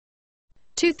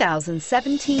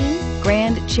2017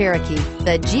 Grand Cherokee.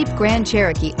 The Jeep Grand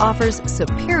Cherokee offers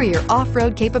superior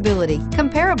off-road capability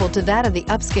comparable to that of the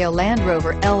upscale Land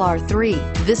Rover LR3.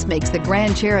 This makes the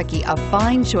Grand Cherokee a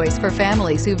fine choice for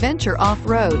families who venture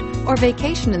off-road or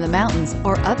vacation in the mountains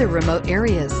or other remote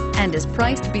areas, and is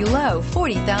priced below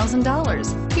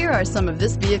 $40,000. Here are some of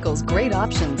this vehicle's great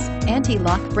options: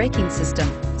 anti-lock braking system,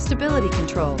 stability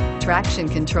control, traction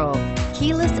control,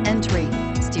 keyless entry,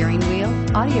 steering wheel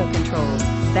audio controls,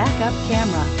 backup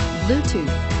camera, Bluetooth,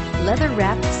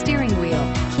 leather-wrapped steering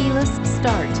wheel, keyless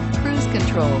start, cruise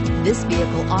control. This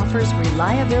vehicle offers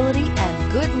reliability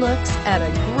and good looks at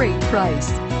a great price.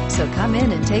 So come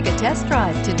in and take a test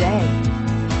drive today.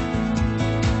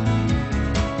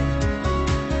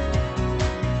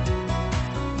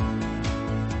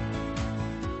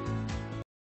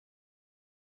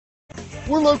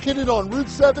 We're located on Route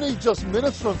 70, just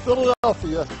minutes from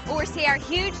Philadelphia. Or see our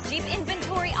huge Jeep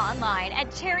inventory online at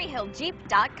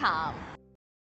cherryhilljeep.com.